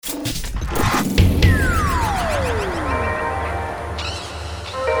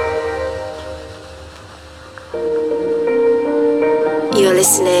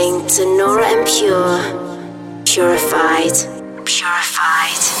listening to Nora En Pure, Purified.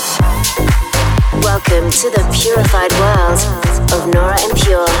 Purified. Welcome to the purified world of Nora En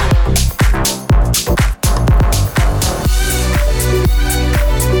Pure.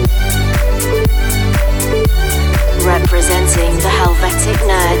 Representing the Helvetic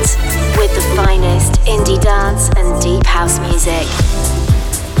Nerds with the finest indie dance and deep house music.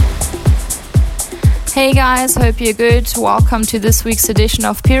 Hey guys, hope you're good. Welcome to this week's edition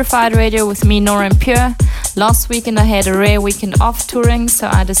of Purified Radio with me, Nora En Pure. Last weekend I had a rare weekend off touring, so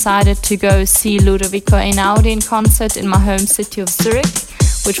I decided to go see Ludovico Einaudi in concert in my home city of Zurich,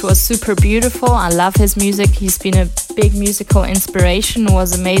 which was super beautiful. I love his music. He's been a big musical inspiration. It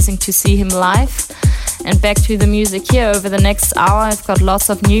was amazing to see him live. And back to the music here. Over the next hour, I've got lots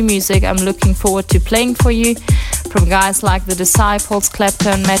of new music I'm looking forward to playing for you, from guys like The Disciples,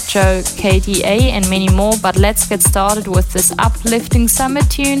 Clapton, Metro, KDA, and many more. But let's get started with this uplifting summer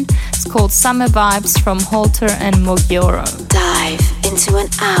tune. It's called Summer Vibes from Holter and Mogioro. Dive into an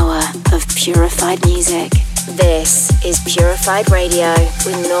hour of purified music. This is Purified Radio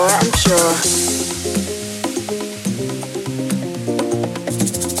with Nora En Pure.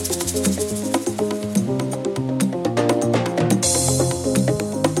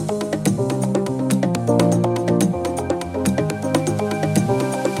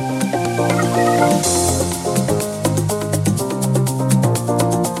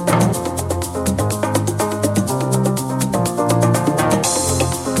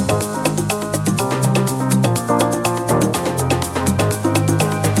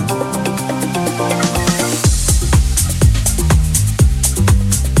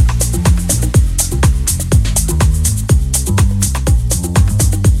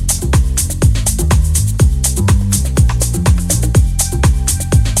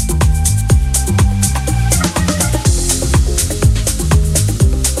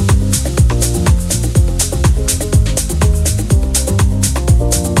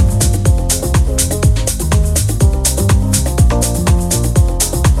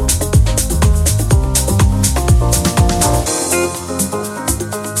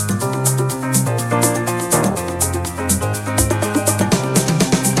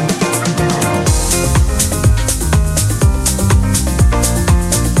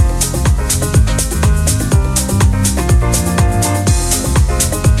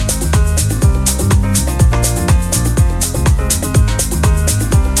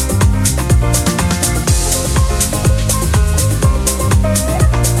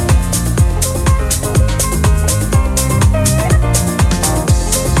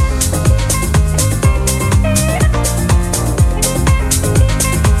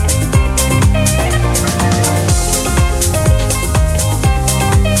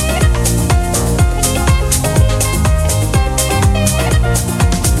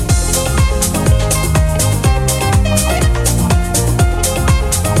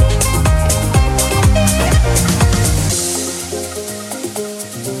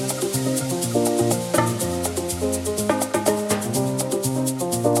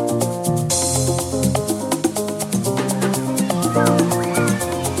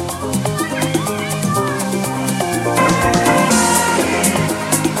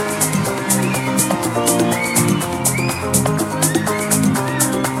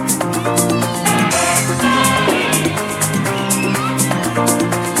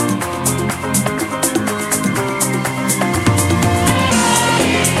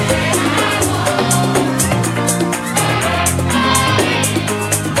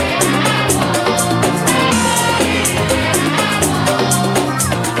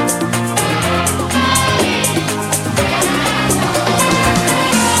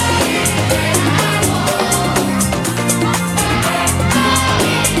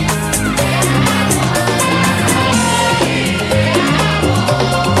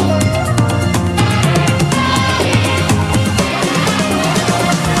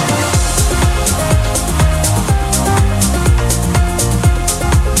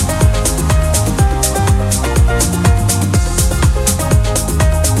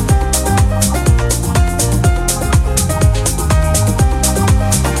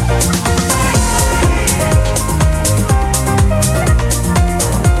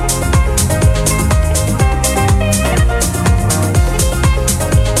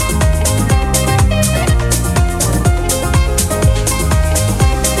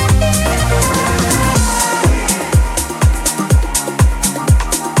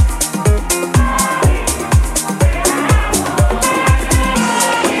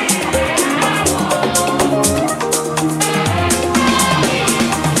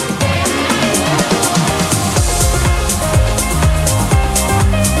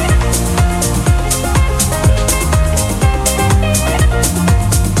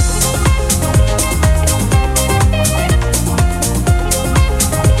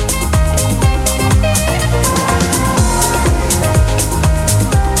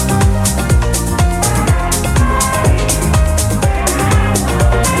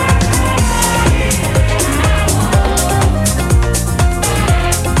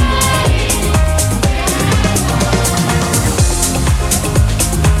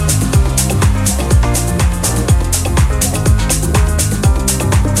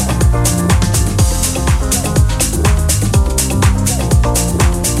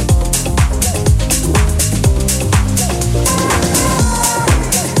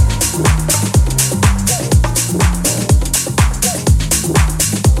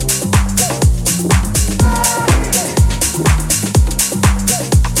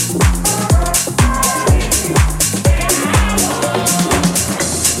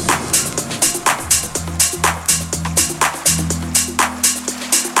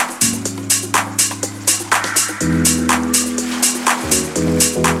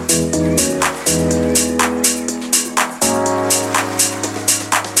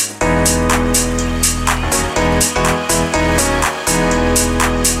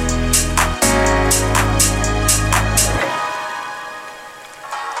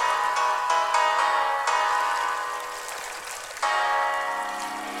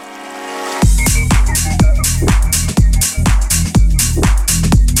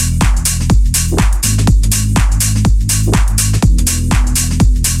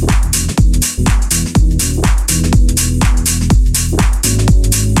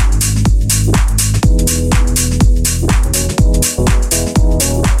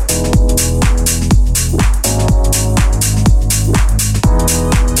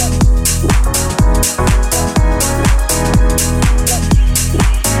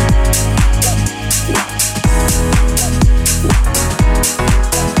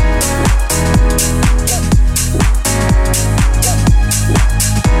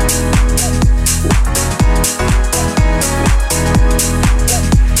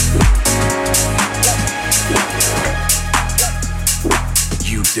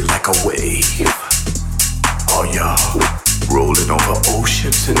 Use it like a wave. Oh y'all, rolling over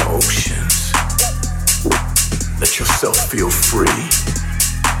oceans and oceans. Let yourself feel free,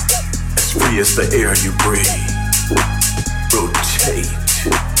 as free as the air you breathe. Rotate.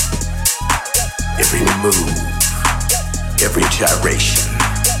 Every move, every gyration.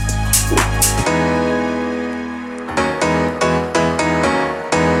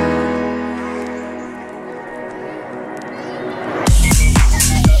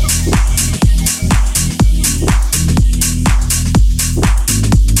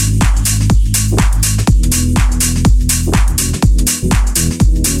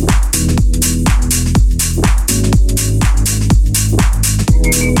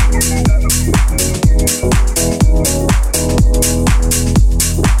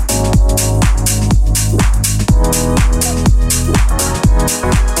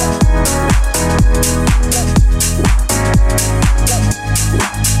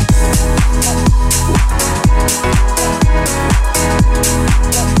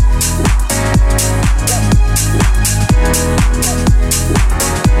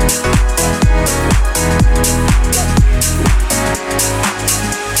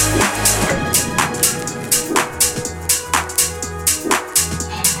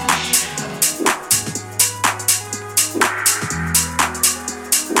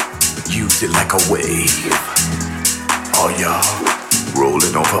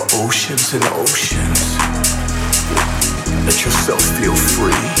 And oceans. Let yourself feel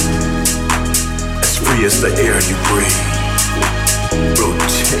free, as free as the air you breathe.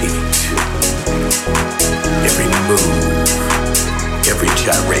 Rotate. Every move, every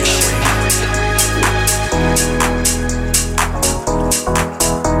gyration.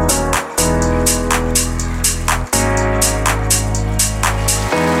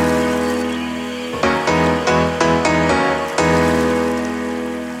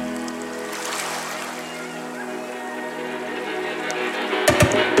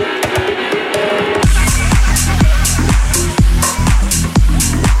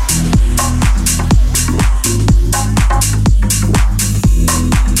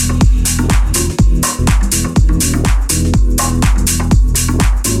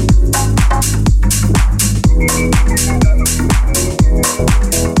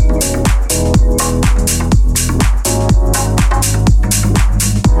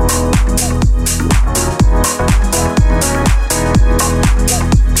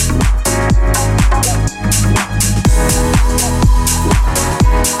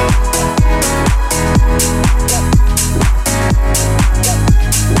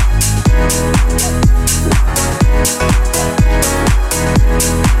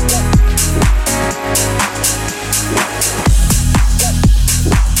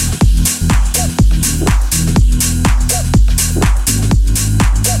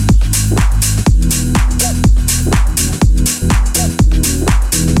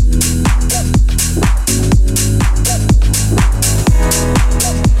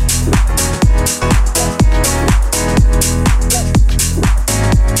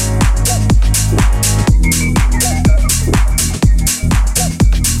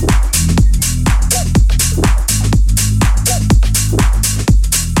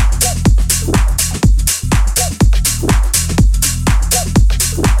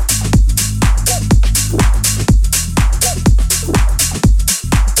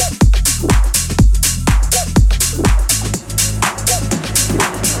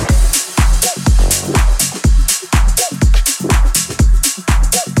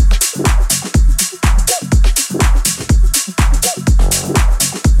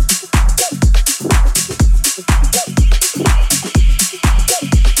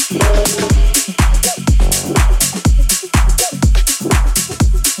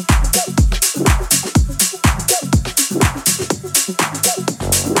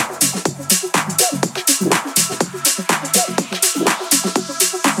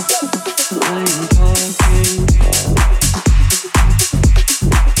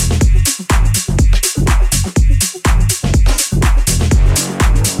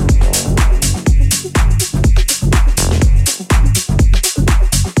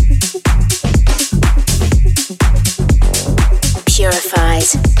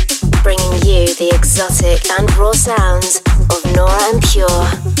 exotic and raw sounds of Nora En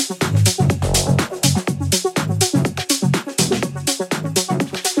Pure.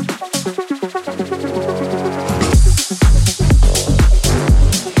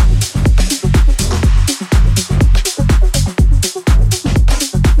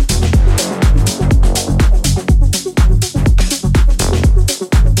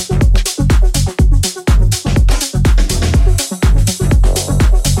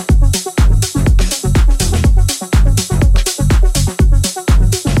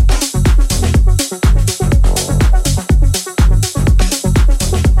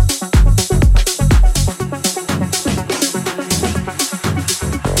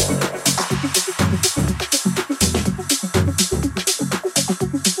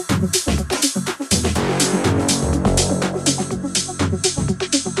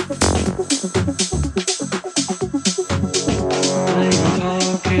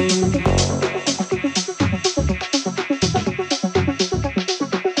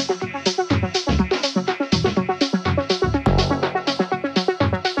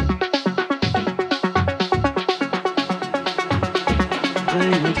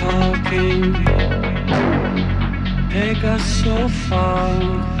 Plain talking take us so far,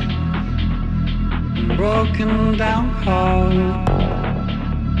 broken down heart,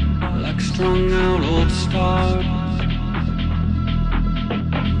 like strung out old stars.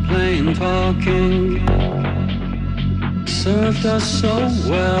 Plain talking served us so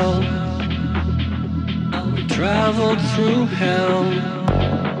well. We traveled through hell,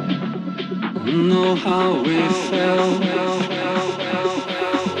 know how we felt.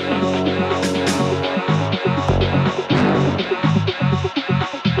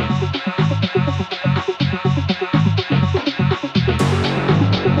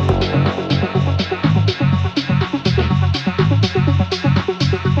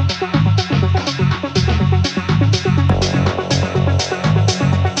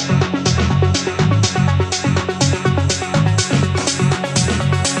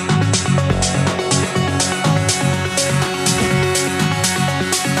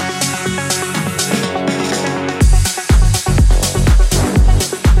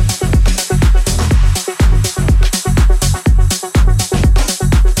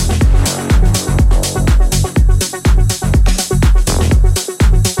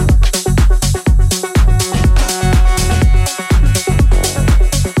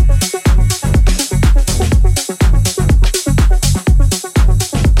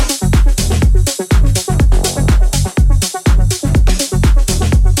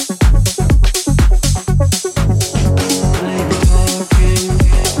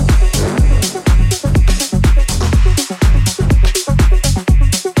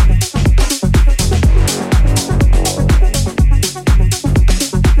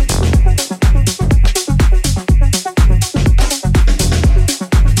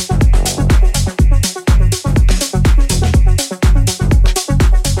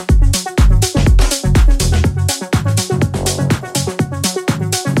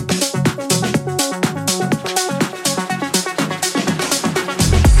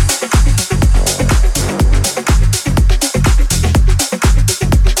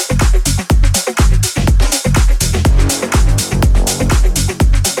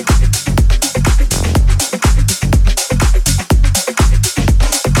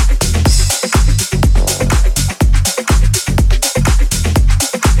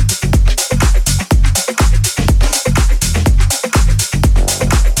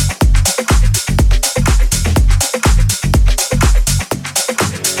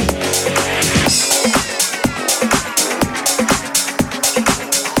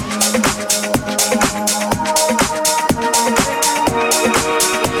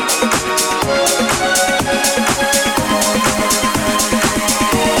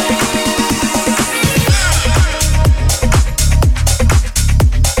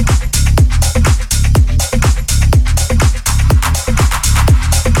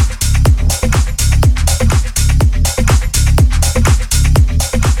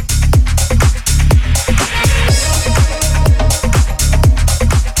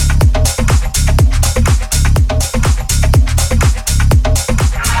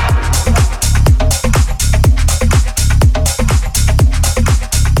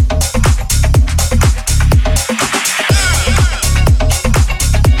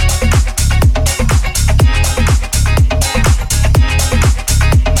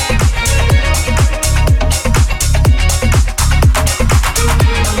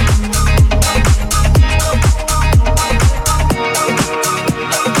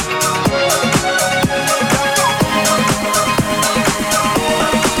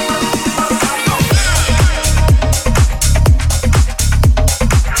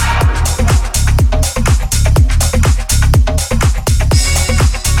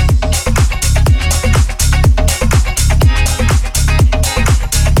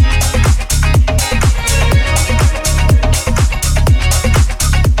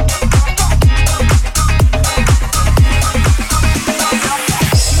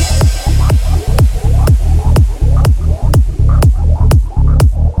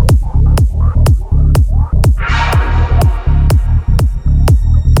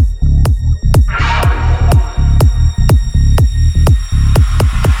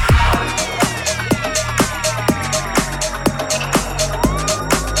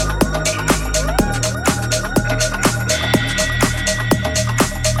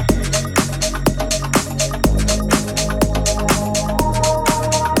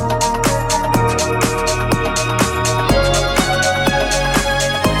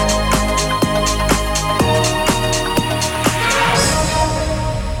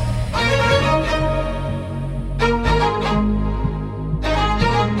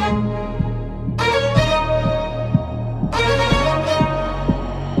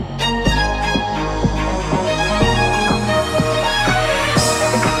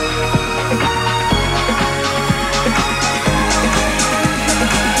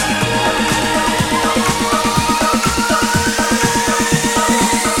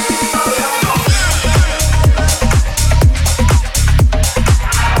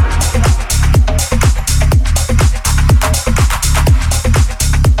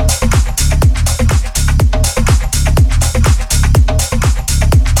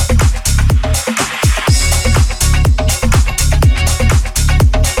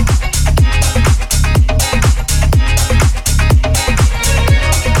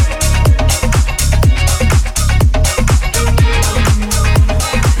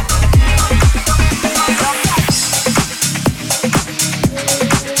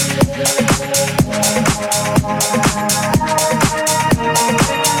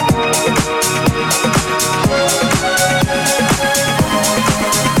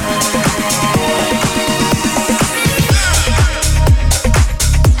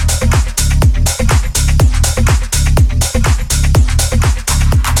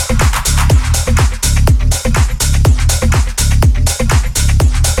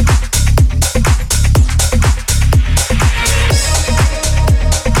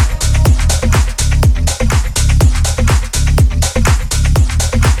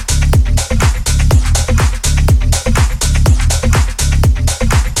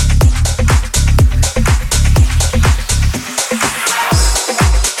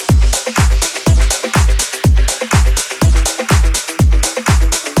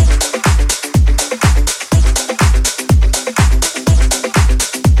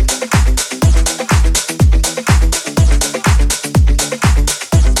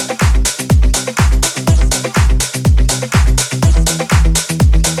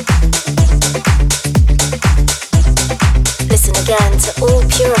 to all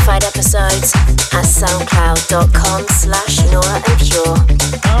Purified episodes at soundcloud.com/Nora En Pure.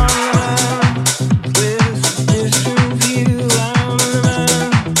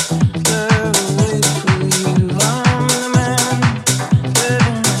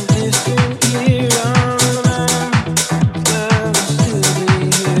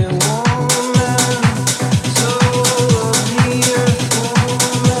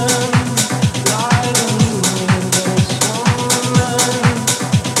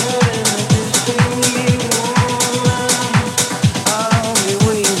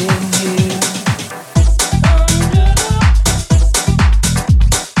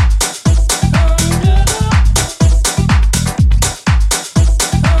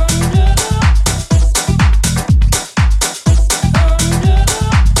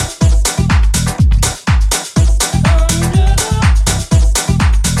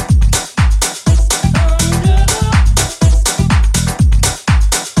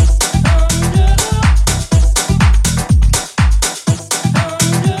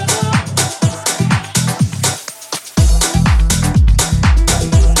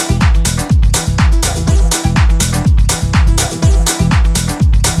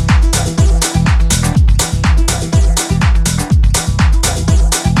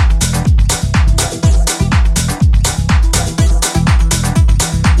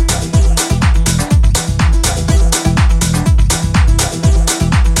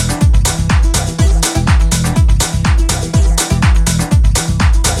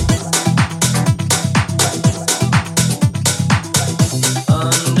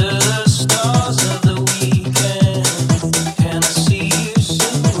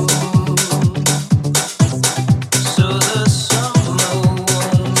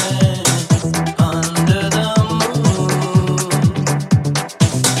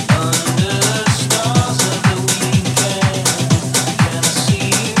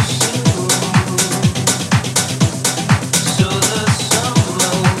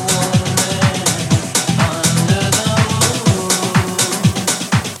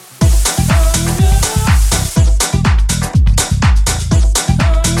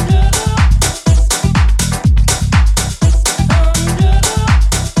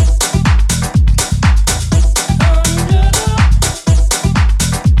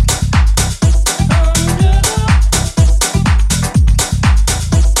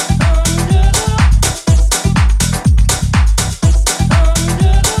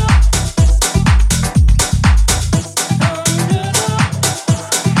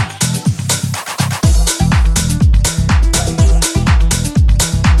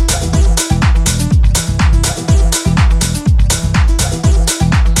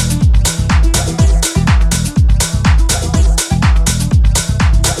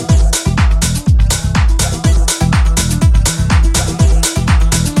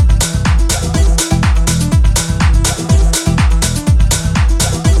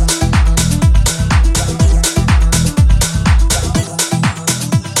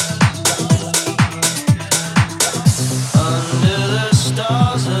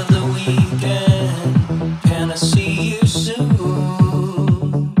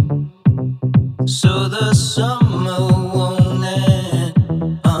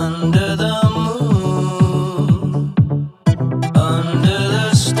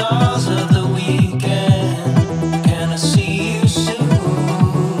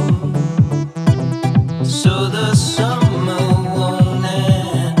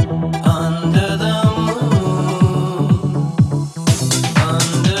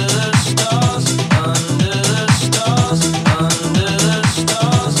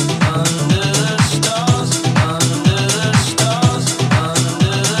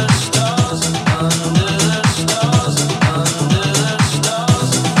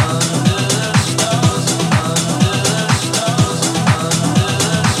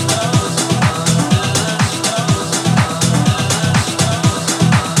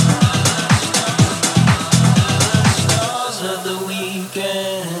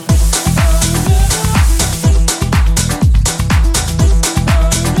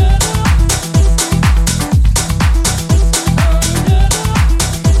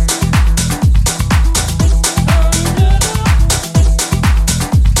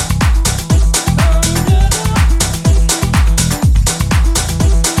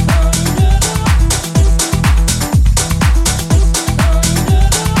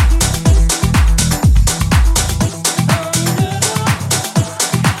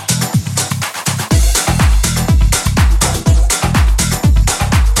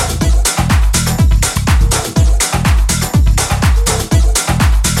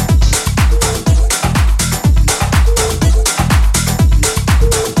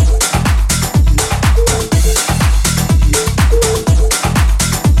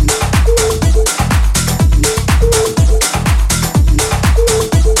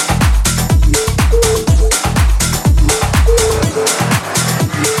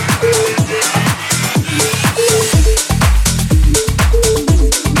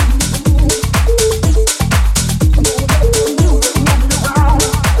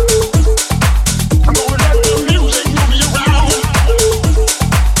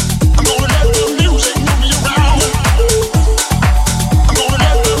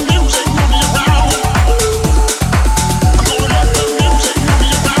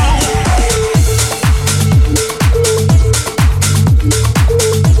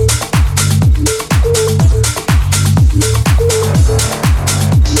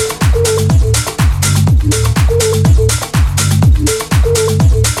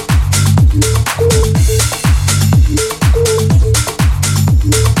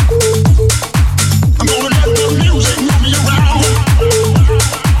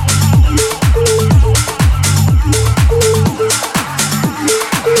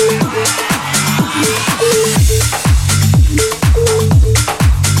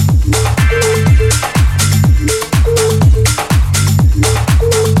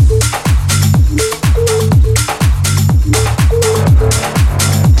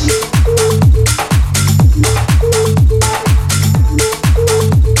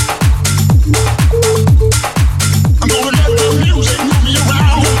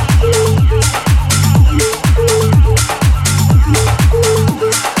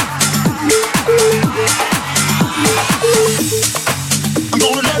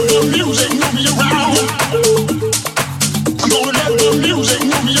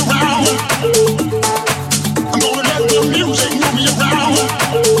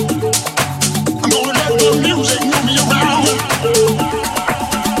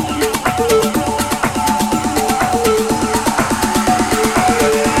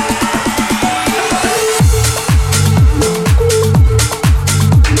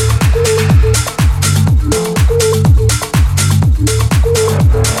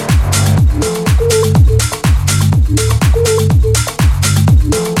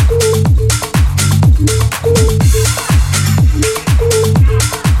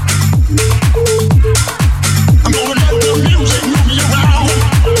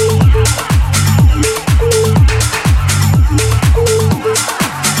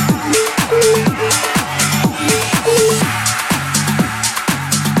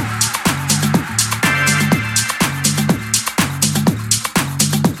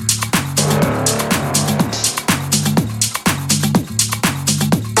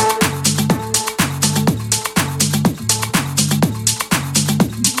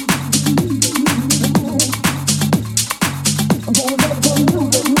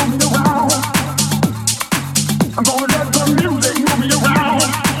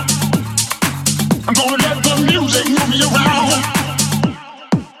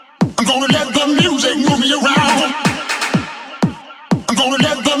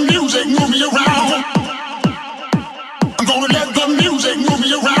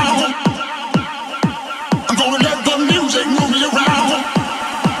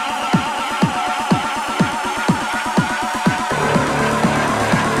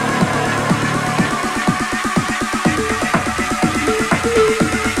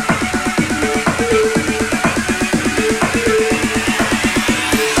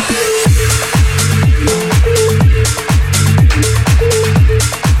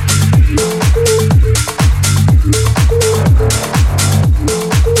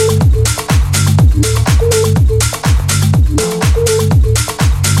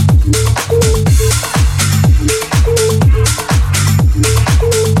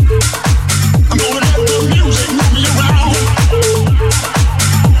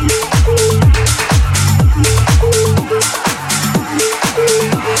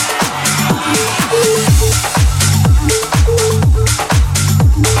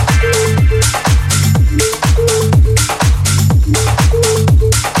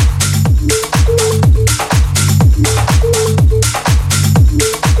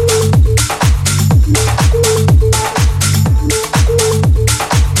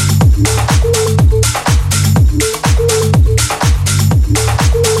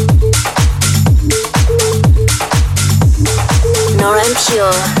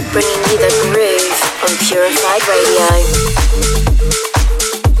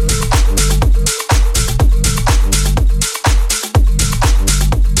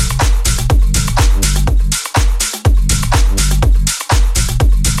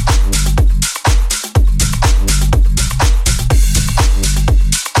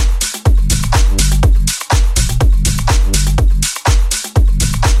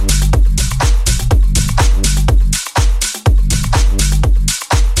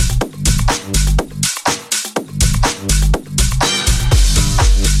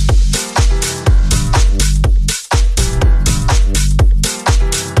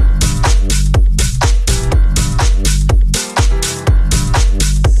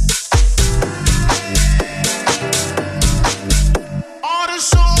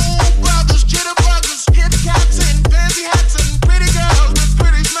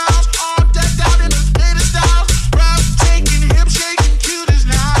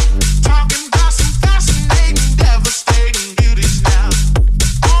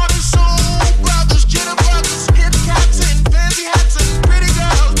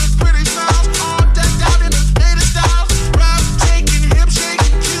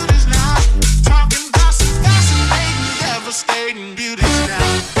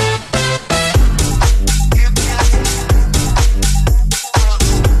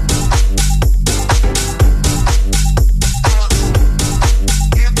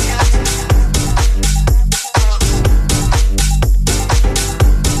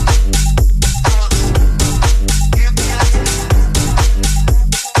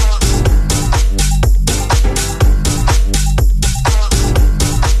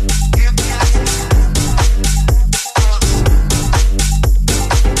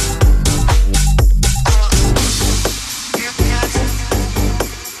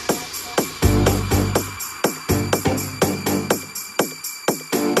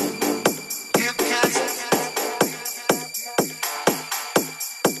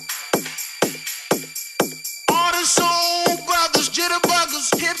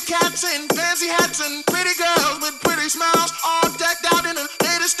 cats in fancy hats and pretty girls with pretty smiles, all decked out in the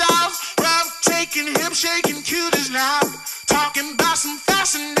latest styles. Breathtaking, hip-shaking cuties now, talking about some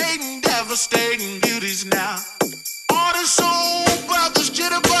fascinating, devastating beauties now. All the soul brothers,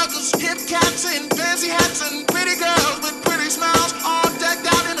 jitterbuggers, hip cats in fancy hats and pretty girls with pretty smiles, all decked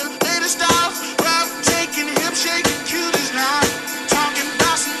out in the latest styles. Breathtaking, hip-shaking cuties now, talking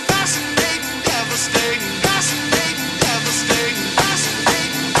about some fascinating, devastating, fascinating, devastating,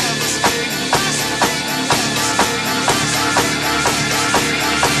 fascinating, devastating, fascinating,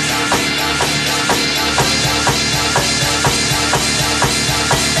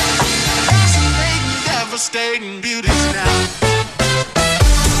 devastating beauties now.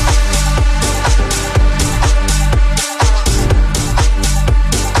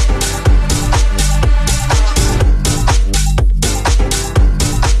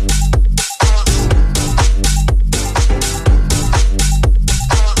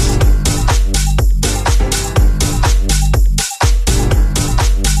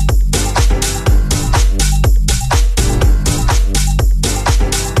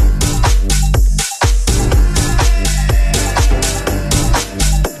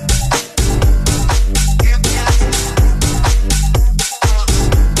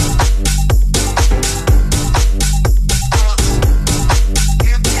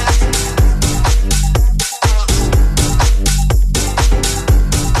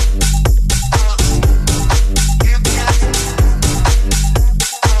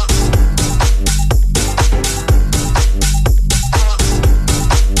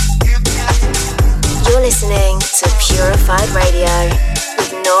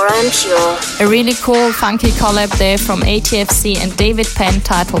 A really cool, funky collab there from ATFC and David Penn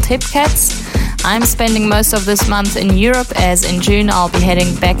titled Hip Cats. I'm spending most of this month in Europe, as in June I'll be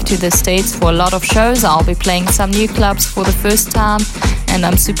heading back to the States for a lot of shows. I'll be playing some new clubs for the first time and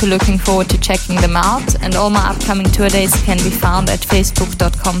I'm super looking forward to checking them out. And all my upcoming tour dates can be found at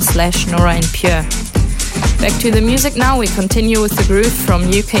facebook.com/Nora En Pure. Back to the music now, we continue with the groove from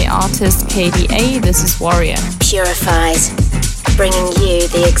UK artist KDA. This is Warrior. Purified, bringing you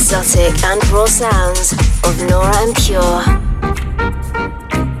the exotic and raw sounds of Nora En Pure.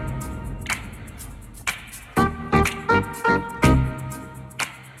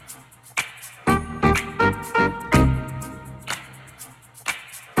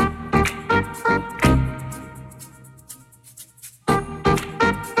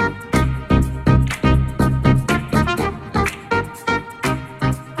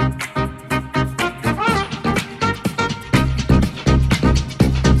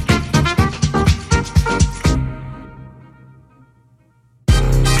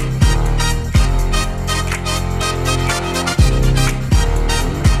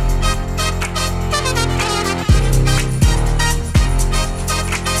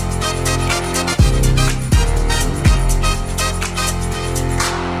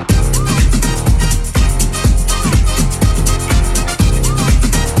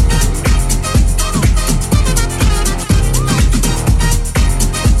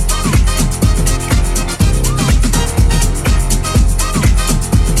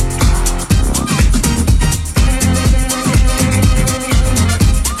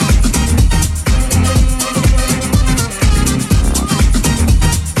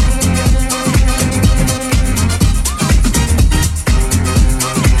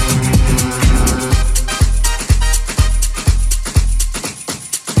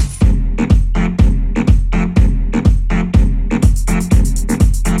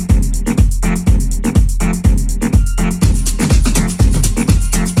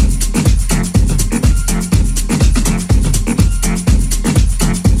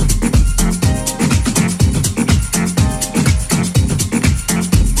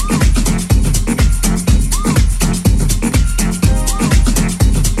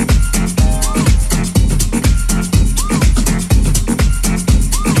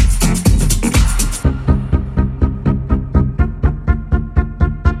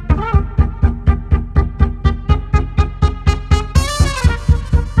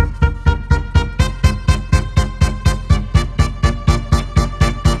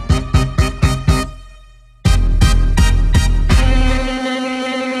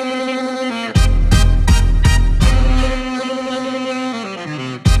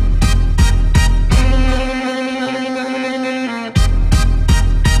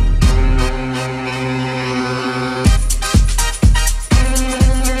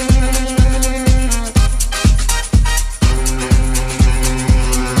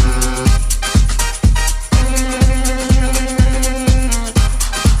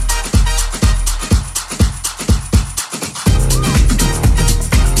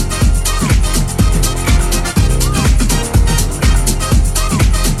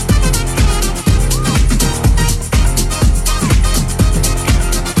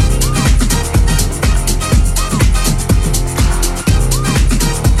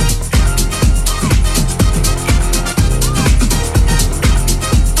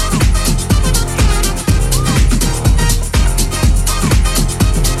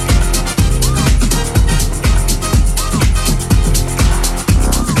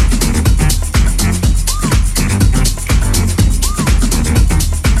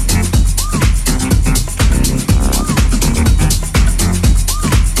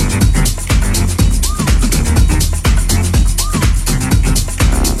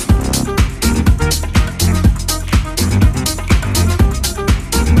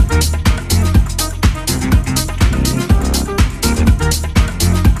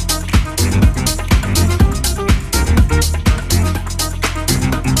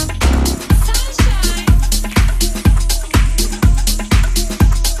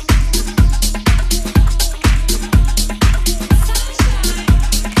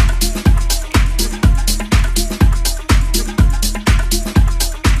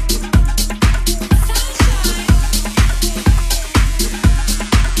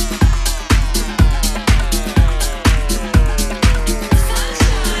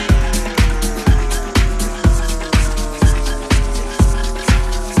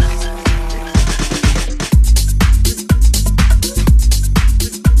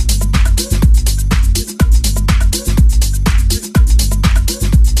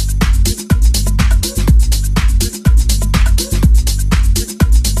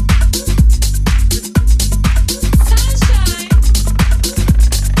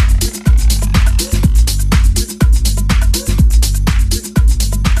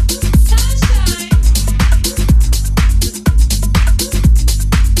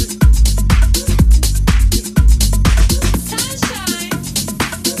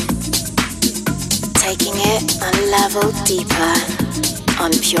 travel deeper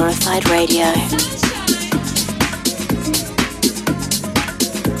on Purified Radio.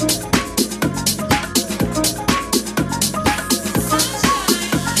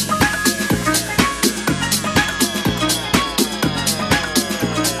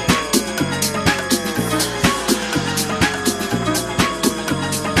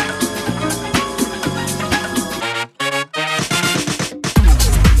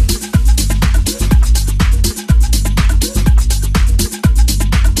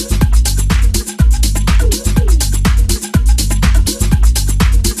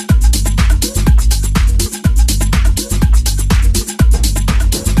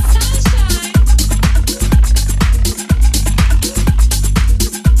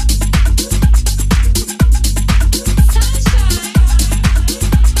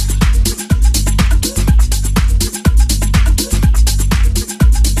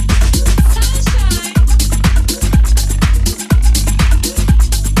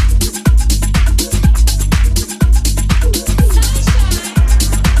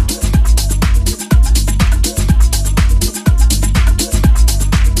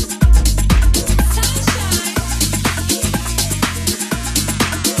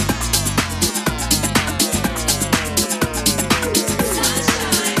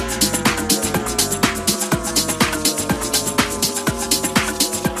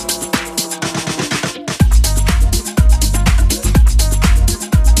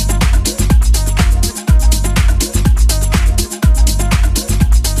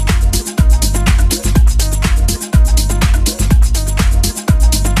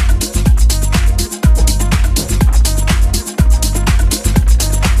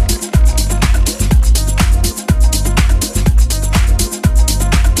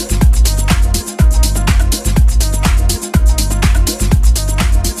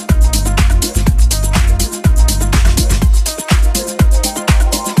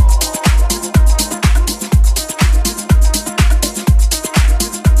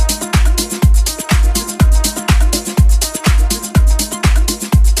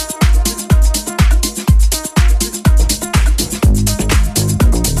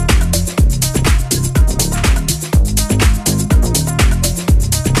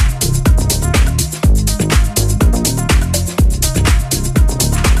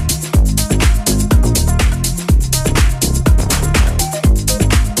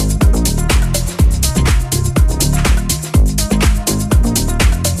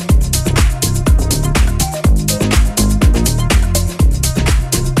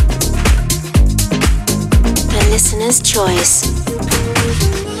 Choice.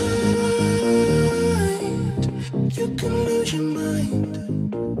 You can lose your mind.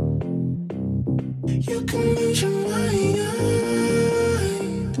 You can lose your mind.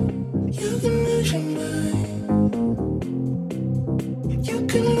 You can lose your mind. You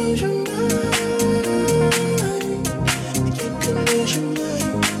can lose your mind. You can lose your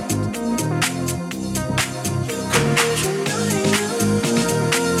mind. You can lose your mind.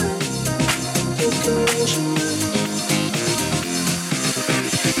 You can lose your mind.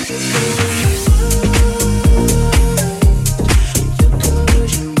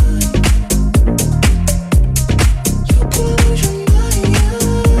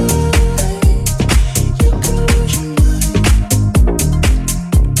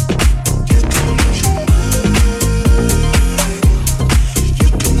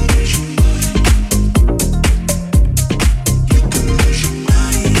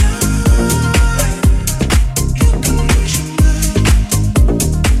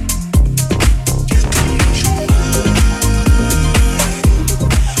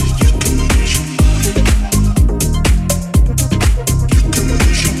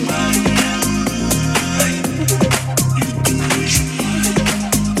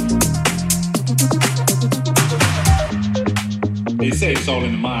 It's all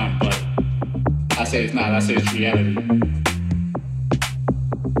in the mind, but I say it's not. I say it's reality.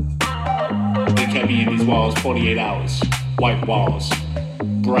 They kept me in these walls 48 hours. White walls.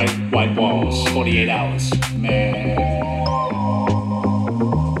 Bright white walls. 48 hours. Man.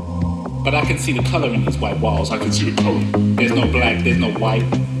 But I can see the color in these white walls. I can see the color. There's no black, there's no white.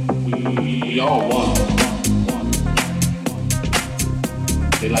 We all one.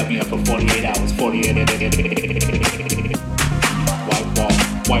 They locked me up for 48 hours. 48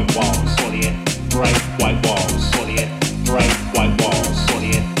 white walls, 48 bright white walls, 48 bright white walls,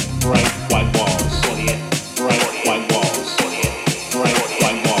 48 bright white walls, 48 bright white walls, 48 bright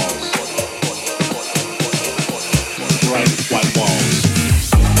white walls, bright white walls,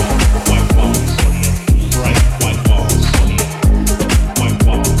 white walls, bright white walls, white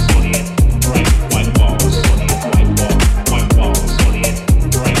walls, bright white walls, white walls.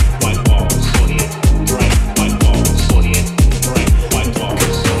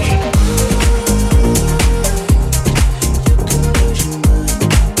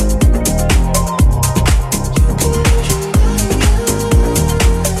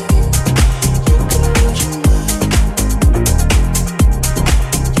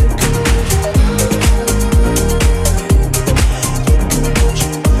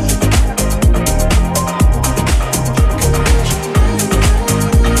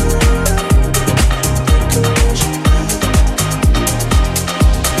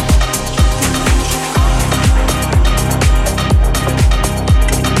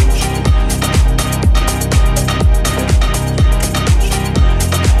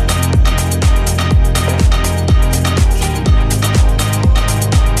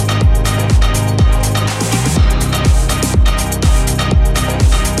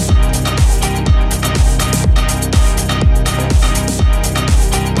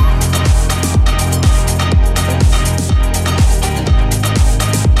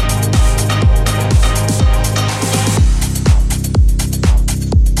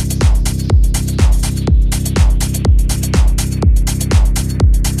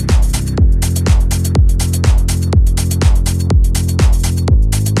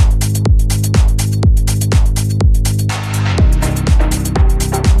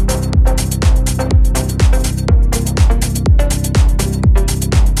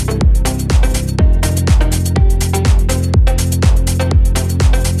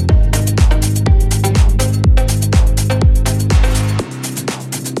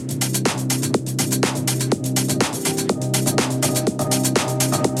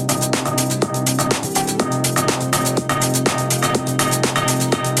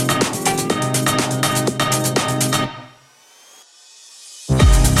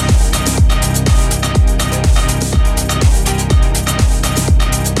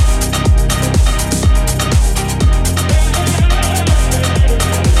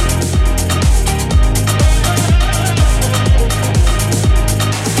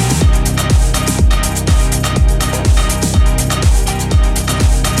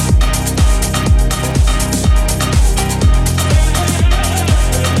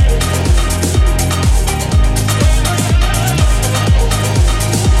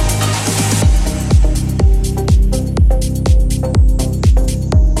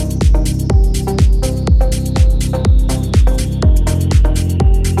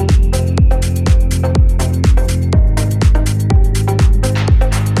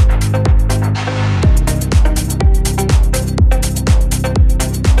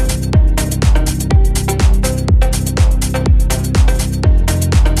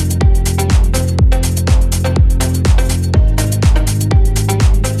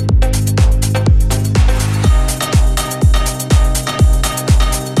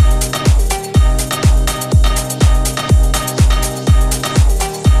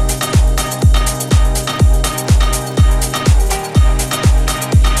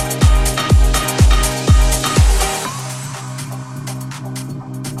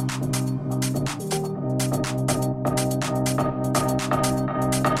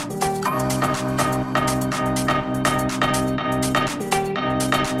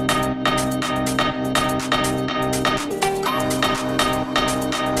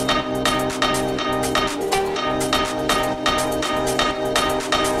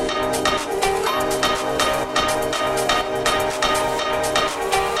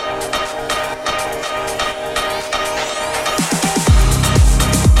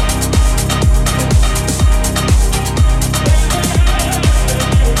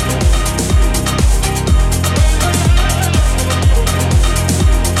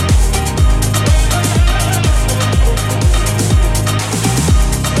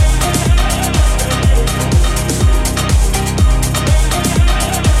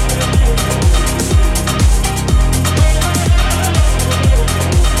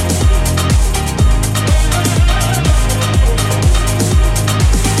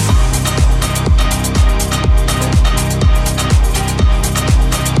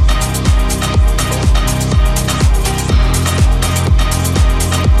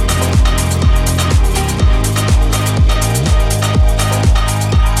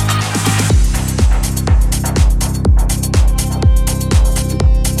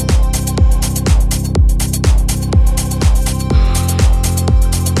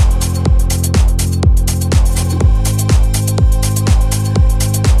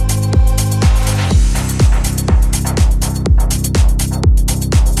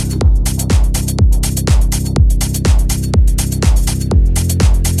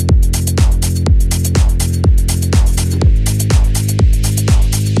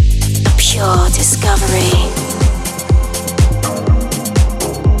 pure discovery.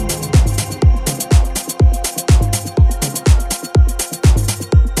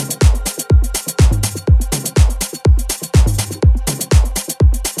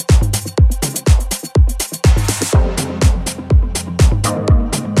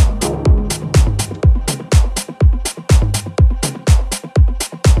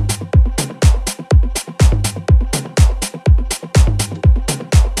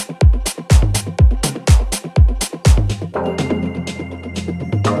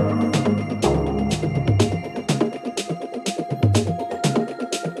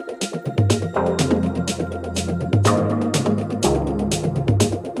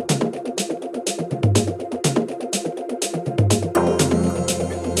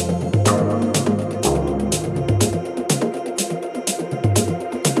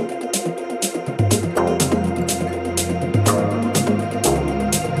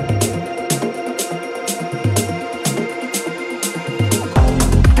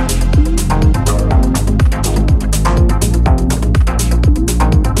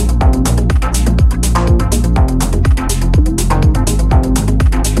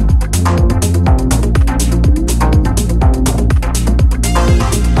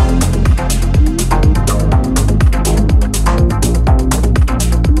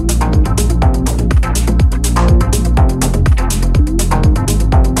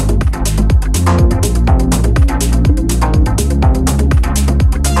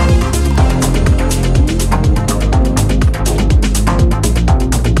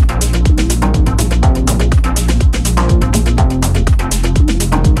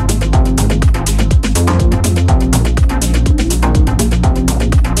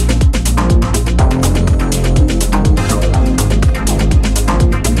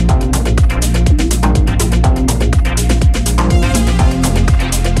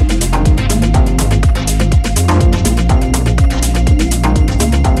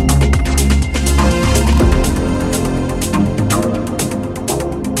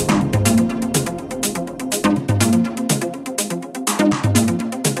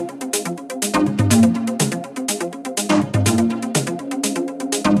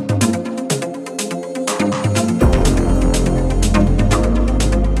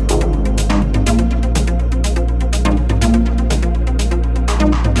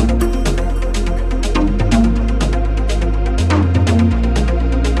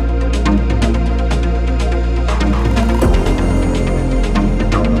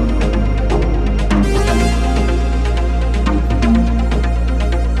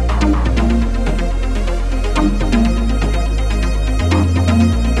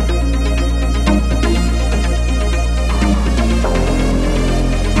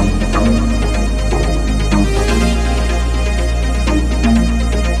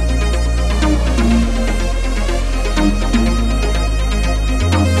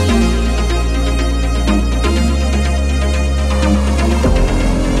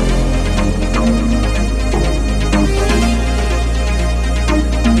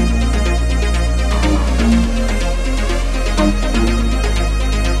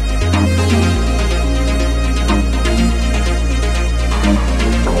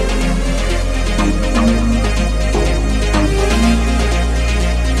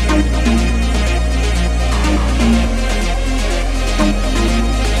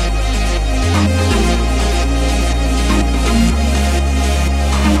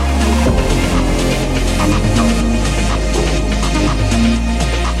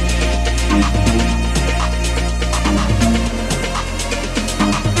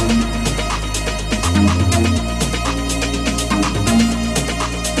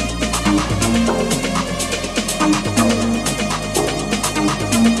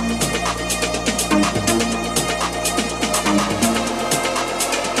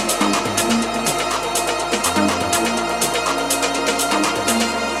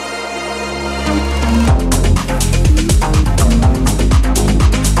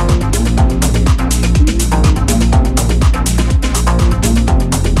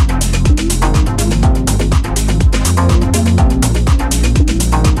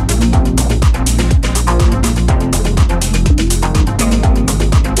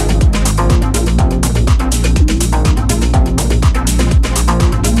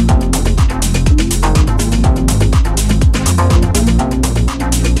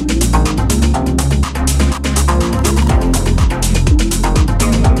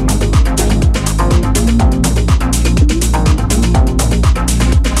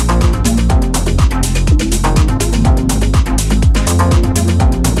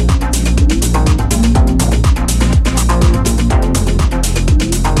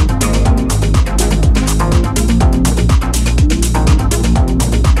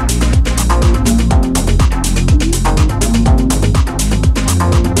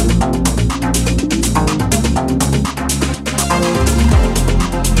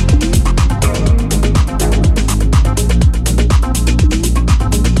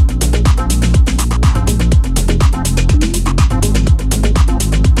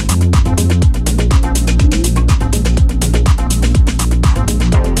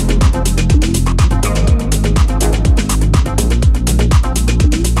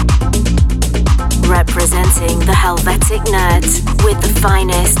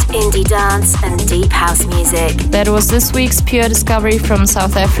 finest indie dance and deep house music. That was this week's Pure Discovery from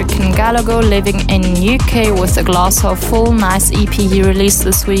South African Galago, living in UK with a glass of full. Nice EP he released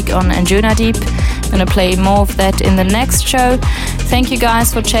this week on Anjuna Deep. Gonna play more of that in the next show. Thank you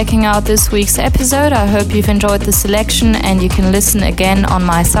guys for checking out this week's episode. I hope you've enjoyed the selection, and you can listen again on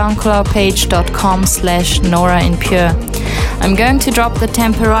my SoundCloud page.com/NoraInPure. I'm going to drop the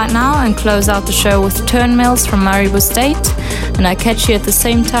tempo right now and close out the show with Turnmills from Maribo State, and I catch you at the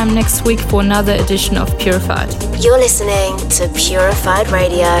same time next week for another edition of Purified. You're listening to Purified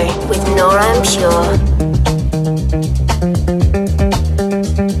Radio with Nora En Pure.